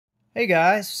Hey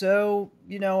guys, so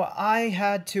I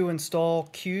had to install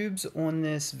Qubes on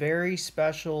this very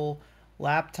special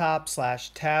laptop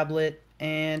slash tablet,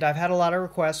 and I've had a lot of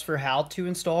requests for how to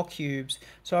install Qubes,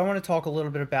 so I want to talk a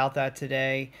little bit about that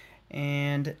today.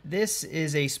 And this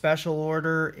is a special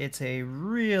order. It's a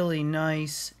really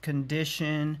nice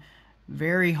condition,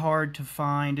 very hard to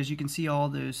find. As you can see, all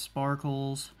those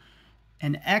sparkles,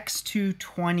 an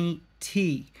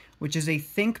X220T, which is a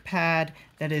ThinkPad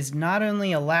that is not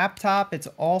only a laptop, it's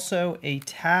also a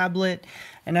tablet.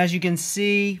 And as you can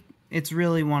see, it's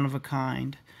really one of a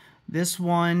kind. This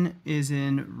one is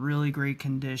in really great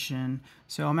condition.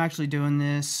 So I'm actually doing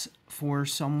this for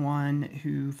someone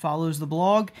who follows the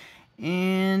blog,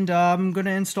 and I'm going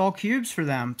to install Qubes for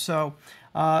them. So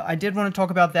I did want to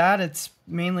talk about that. It's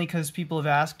mainly because people have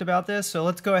asked about this. So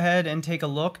let's go ahead and take a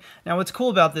look. Now what's cool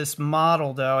about this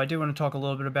model, though, I do want to talk a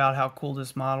little bit about how cool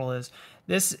this model is.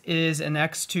 This is an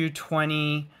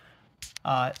X220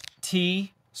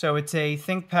 T. So it's a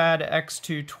ThinkPad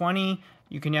X220.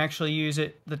 You can actually use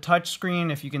it, the touch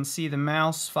screen, if you can see the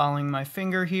mouse following my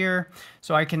finger here.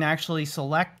 So I can actually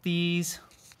select these.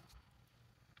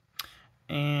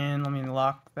 And let me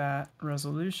lock that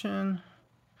resolution.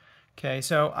 Okay,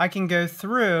 so I can go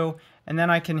through and then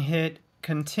I can hit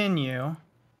continue.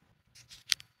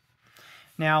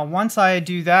 Now, once I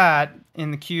do that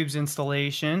in the Qubes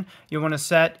installation, you want to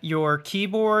set your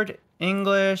keyboard,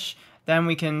 English, then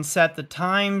we can set the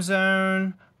time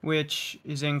zone, which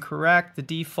is incorrect. The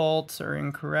defaults are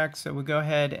incorrect, so we'll go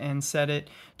ahead and set it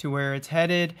to where it's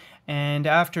headed. And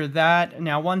after that,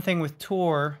 now one thing with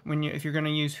Tor, if you're going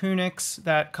to use Whonix,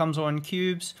 that comes on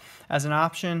Qubes as an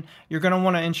option, you're going to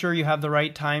want to ensure you have the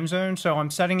right time zone. So I'm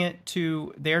setting it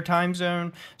to their time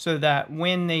zone so that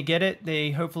when they get it,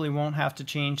 they hopefully won't have to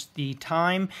change the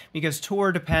time, because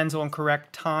Tor depends on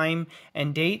correct time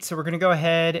and date. So we're going to go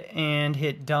ahead and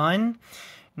hit done.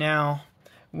 Now,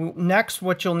 next,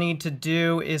 what you'll need to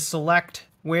do is select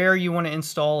where you want to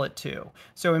install it to.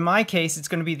 So in my case, it's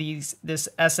going to be this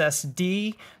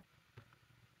SSD.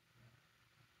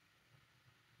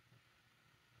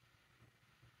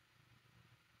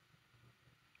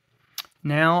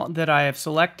 Now that I have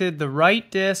selected the right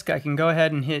disk, I can go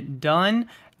ahead and hit done.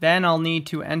 Then I'll need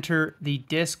to enter the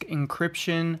disk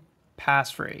encryption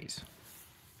passphrase.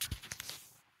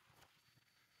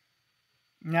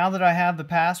 Now that I have the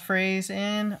passphrase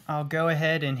in, I'll go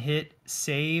ahead and hit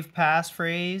save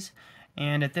passphrase.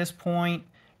 And at this point,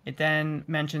 it then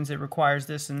mentions it requires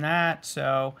this and that.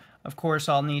 So of course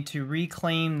I'll need to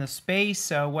reclaim the space.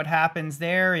 So what happens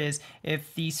there is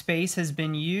if the space has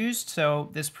been used, so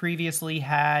this previously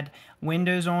had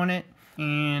Windows on it,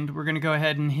 and we're going to go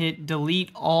ahead and hit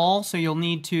delete all. So you'll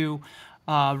need to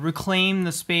reclaim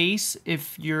the space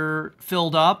if you're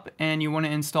filled up and you want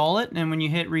to install it. And when you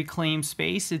hit reclaim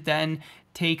space, it then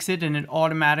takes it and it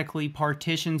automatically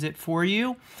partitions it for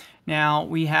you. Now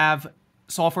we have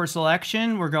software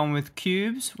selection. We're going with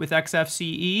Qubes with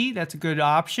XFCE. That's a good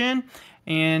option.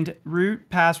 And root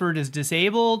password is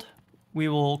disabled. We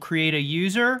will create a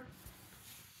user.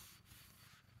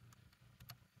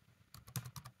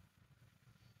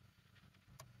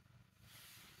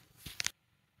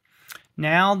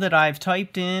 Now that I've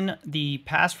typed in the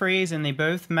passphrase and they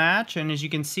both match, and as you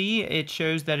can see, it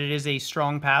shows that it is a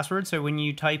strong password. So when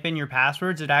you type in your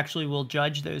passwords, it actually will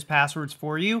judge those passwords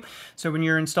for you. So when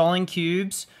you're installing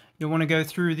Qubes, you'll want to go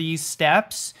through these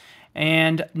steps.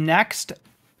 And next,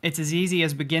 it's as easy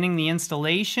as beginning the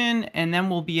installation, and then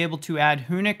we'll be able to add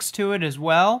Whonix to it as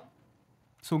well.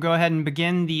 So we'll go ahead and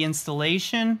begin the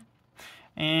installation.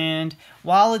 And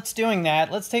while it's doing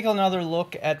that, let's take another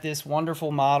look at this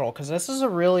wonderful model, because this is a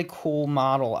really cool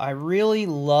model. I really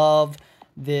love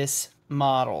this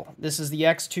model. This is the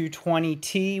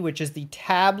X220T, which is the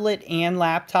tablet and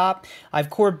laptop. I've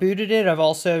core booted it. I've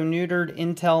also neutered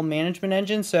Intel Management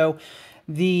Engine, so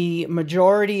the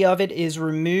majority of it is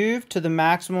removed to the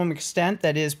maximum extent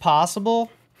that is possible.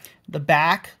 The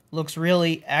back looks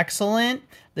really excellent.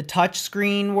 The touch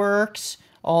screen works.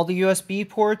 All the USB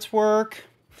ports work.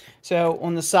 So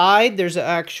on the side, there's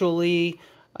actually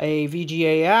a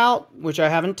VGA out, which I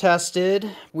haven't tested.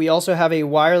 We also have a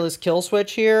wireless kill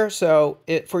switch here. So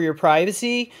for your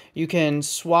privacy, you can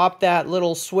swap that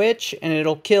little switch and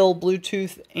it'll kill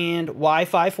Bluetooth and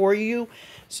Wi-Fi for you.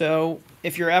 So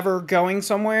if you're ever going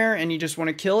somewhere and you just want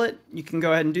to kill it, you can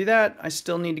go ahead and do that. I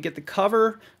still need to get the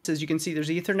cover. As you can see, there's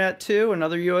Ethernet too,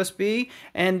 another USB,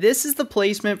 and this is the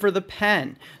placement for the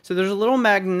pen. So there's a little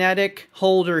magnetic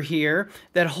holder here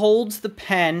that holds the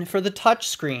pen for the touch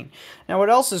screen. Now what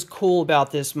else is cool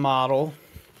about this model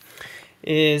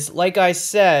is, like I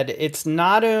said, it's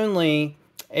not only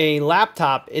a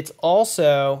laptop, it's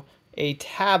also a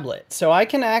tablet. So I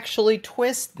can actually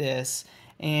twist this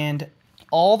and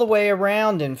all the way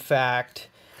around, in fact,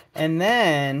 and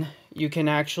then you can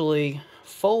actually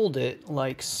fold it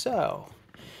like so.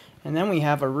 And then we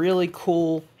have a really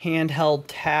cool handheld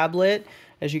tablet.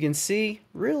 As you can see,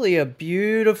 really a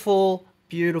beautiful,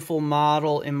 beautiful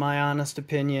model in my honest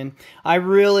opinion. I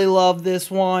really love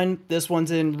this one. This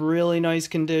one's in really nice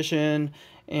condition,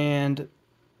 and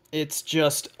it's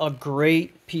just a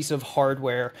great piece of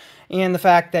hardware. And the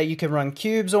fact that you can run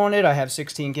Qubes on it, I have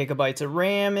 16 gigabytes of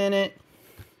RAM in it.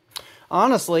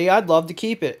 Honestly, I'd love to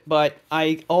keep it, but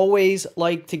I always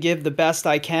like to give the best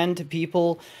I can to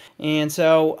people. And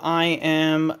so I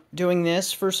am doing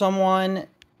this for someone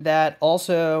that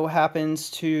also happens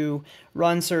to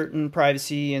run certain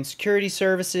privacy and security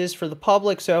services for the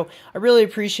public. So I really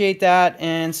appreciate that.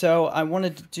 And so I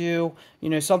wanted to do,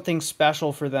 something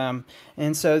special for them.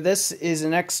 And so this is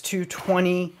an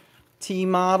X220T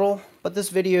model, but this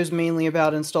video is mainly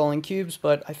about installing Qubes,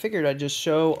 but I figured I'd just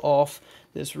show off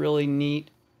this really neat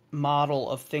model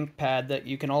of ThinkPad that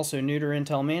you can also neuter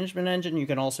Intel Management Engine. You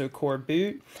can also core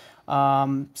boot.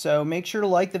 So make sure to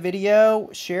like the video,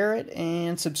 share it,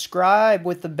 and subscribe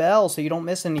with the bell so you don't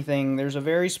miss anything. There's a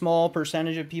very small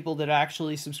percentage of people that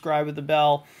actually subscribe with the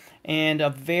bell, and a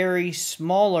very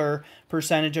smaller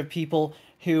percentage of people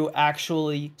who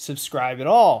actually subscribe at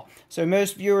all. So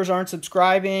most viewers aren't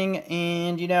subscribing,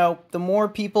 and the more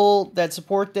people that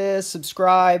support this,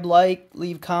 subscribe, like,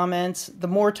 leave comments, the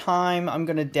more time I'm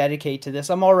going to dedicate to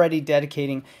this. I'm already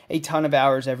dedicating a ton of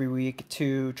hours every week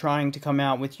to trying to come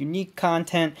out with unique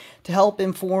content to help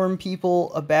inform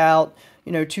people about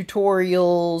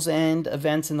tutorials and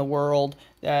events in the world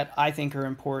that I think are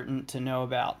important to know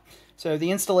about. So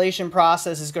the installation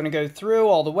process is going to go through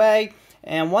all the way.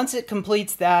 And once it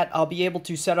completes that, I'll be able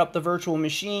to set up the virtual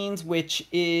machines, which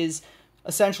is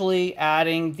essentially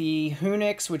adding the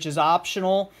Whonix, which is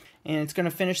optional. And it's going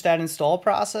to finish that install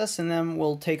process, and then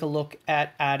we'll take a look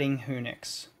at adding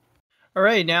Whonix. All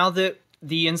right, now that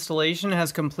the installation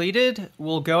has completed,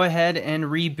 we'll go ahead and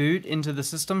reboot into the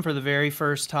system for the very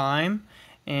first time.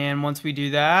 And once we do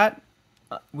that,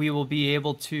 we will be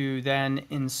able to then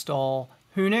install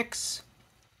Whonix.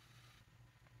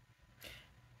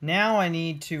 Now I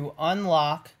need to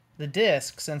unlock the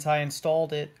disk since I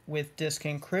installed it with disk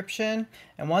encryption.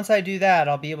 And once I do that,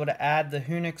 I'll be able to add the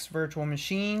Whonix virtual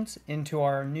machines into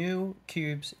our new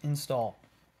Qubes install.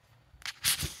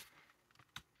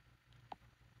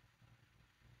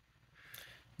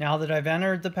 Now that I've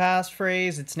entered the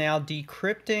passphrase, it's now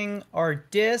decrypting our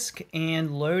disk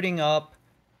and loading up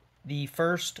the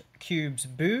first Qubes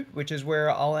boot, which is where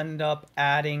I'll end up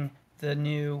adding the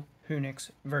new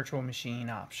Whonix virtual machine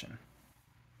option.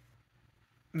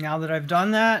 Now that I've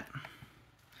done that,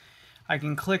 I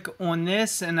can click on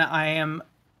this, and I am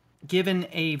given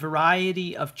a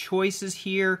variety of choices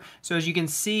here. So as you can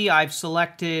see, I've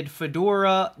selected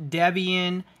Fedora,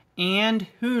 Debian, and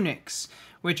Whonix,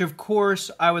 which of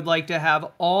course I would like to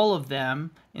have all of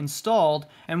them installed,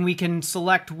 and we can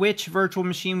select which virtual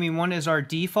machine we want as our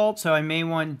default. So I may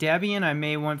want Debian, I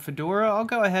may want Fedora. I'll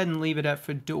go ahead and leave it at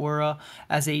Fedora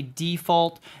as a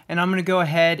default, and I'm going to go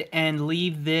ahead and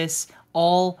leave this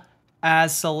all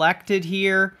as selected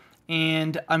here,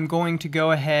 and I'm going to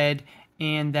go ahead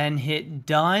and then hit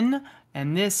done.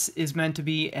 And this is meant to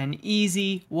be an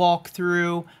easy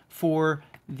walkthrough for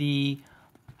the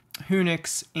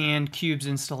Whonix and Qubes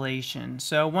installation.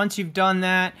 So once you've done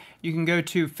that, you can go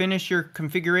to finish your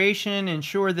configuration,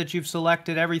 ensure that you've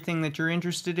selected everything that you're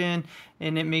interested in,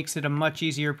 and it makes it a much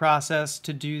easier process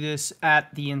to do this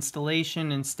at the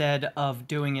installation instead of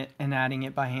doing it and adding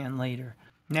it by hand later.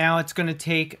 Now it's going to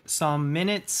take some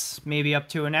minutes, maybe up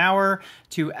to an hour,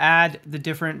 to add the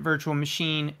different virtual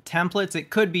machine templates.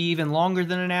 It could be even longer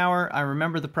than an hour. I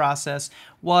remember the process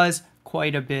was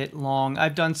quite a bit long.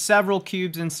 I've done several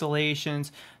Qubes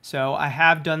installations, so I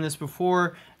have done this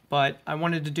before, but I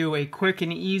wanted to do a quick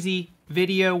and easy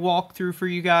video walkthrough for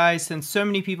you guys since so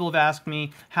many people have asked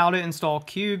me how to install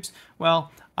Qubes.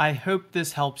 Well, I hope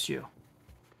this helps you.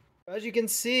 As you can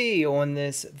see on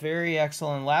this very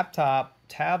excellent laptop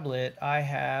tablet, I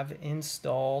have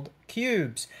installed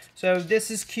Qubes. So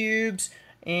this is Qubes,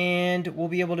 and we'll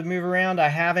be able to move around. I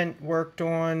haven't worked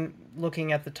on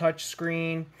looking at the touch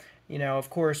screen. Of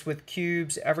course, with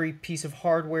Qubes, every piece of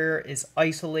hardware is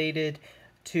isolated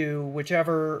to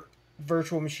whichever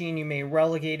virtual machine you may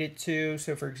relegate it to.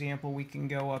 So for example, we can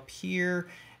go up here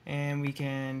and we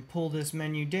can pull this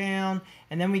menu down,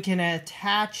 and then we can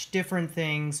attach different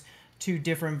things to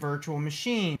different virtual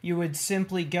machines. You would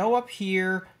simply go up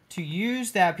here to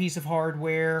use that piece of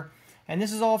hardware, And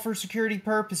this is all for security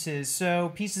purposes.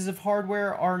 So pieces of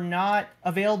hardware are not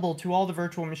available to all the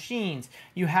virtual machines.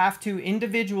 You have to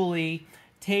individually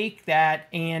take that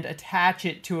and attach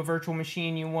it to a virtual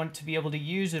machine you want to be able to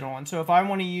use it on. So if I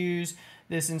want to use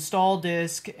this install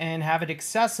disk and have it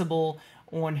accessible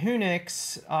on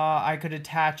Whonix, I could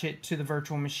attach it to the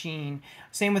virtual machine.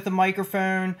 Same with the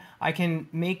microphone. I can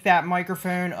make that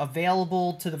microphone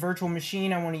available to the virtual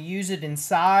machine. I want to use it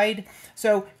inside.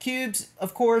 So Qubes,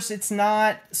 of course, it's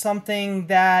not something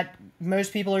that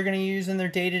most people are going to use in their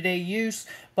day-to-day use,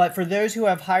 but for those who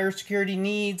have higher security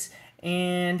needs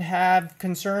and have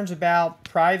concerns about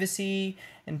privacy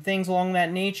and things along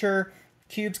that nature,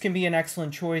 Qubes can be an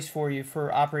excellent choice for you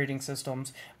for operating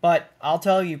systems. But I'll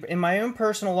tell you, in my own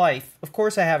personal life, of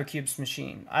course I have a Qubes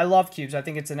machine. I love Qubes. I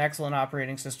think it's an excellent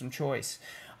operating system choice.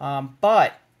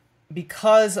 But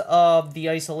because of the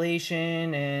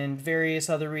isolation and various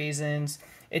other reasons,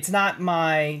 it's not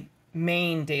my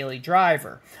main daily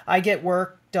driver. I get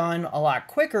work done a lot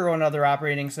quicker on other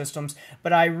operating systems,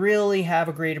 but I really have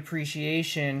a great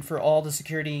appreciation for all the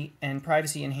security and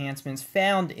privacy enhancements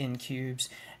found in Qubes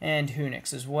and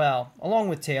Whonix as well, along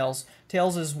with Tails.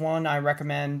 Tails is one I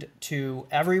recommend to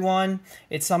everyone.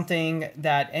 It's something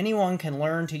that anyone can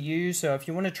learn to use, so if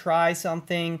you want to try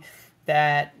something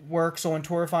that works on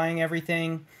torifying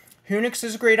everything, Whonix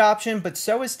is a great option, but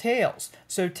so is Tails.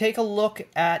 So take a look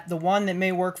at the one that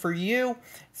may work for you.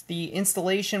 The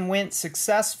installation went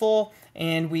successful,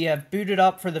 and we have booted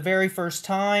up for the very first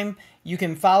time. You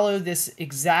can follow this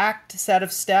exact set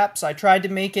of steps. I tried to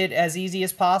make it as easy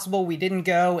as possible. We didn't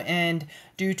go and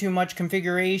do too much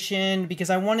configuration because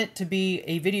I want it to be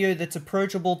a video that's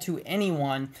approachable to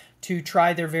anyone to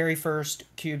try their very first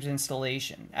Qubes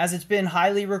installation. As it's been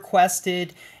highly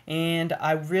requested, and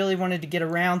I really wanted to get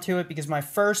around to it because my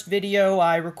first video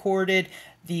I recorded,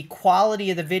 the quality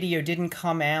of the video didn't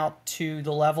come out to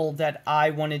the level that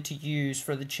I wanted to use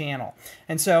for the channel.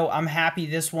 And so I'm happy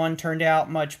this one turned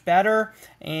out much better,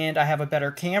 and I have a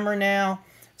better camera now.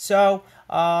 So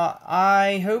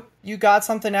I hope you got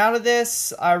something out of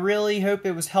this. I really hope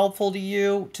it was helpful to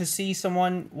you to see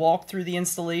someone walk through the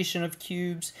installation of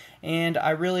Qubes, and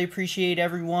I really appreciate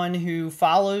everyone who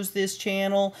follows this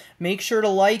channel. Make sure to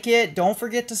like it. Don't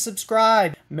forget to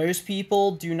subscribe. Most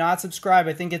people do not subscribe.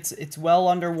 I think it's well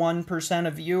under 1%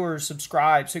 of viewers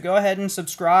subscribe. So go ahead and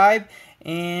subscribe,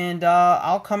 and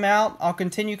I'll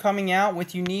continue coming out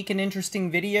with unique and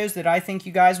interesting videos that I think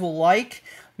you guys will like.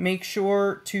 Make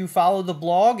sure to follow the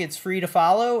blog. It's free to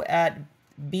follow at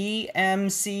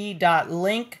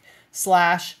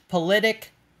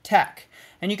bmc.link/politictech.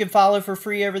 And you can follow for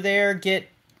free over there, get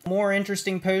more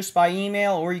interesting posts by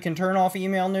email, or you can turn off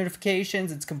email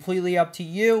notifications. It's completely up to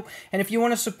you. And if you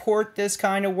want to support this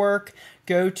kind of work,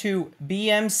 go to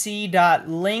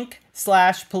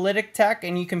bmc.link/politictech,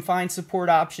 and you can find support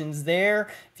options there.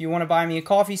 If you want to buy me a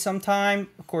coffee sometime,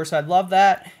 of course, I'd love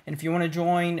that. And if you want to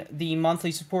join the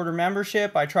monthly supporter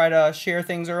membership, I try to share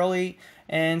things early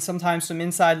and sometimes some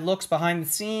inside looks behind the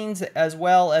scenes, as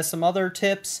well as some other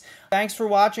tips. Thanks for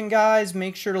watching, guys.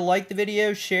 Make sure to like the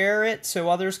video, share it so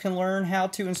others can learn how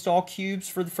to install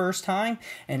Qubes for the first time.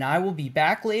 And I will be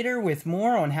back later with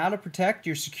more on how to protect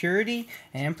your security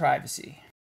and privacy.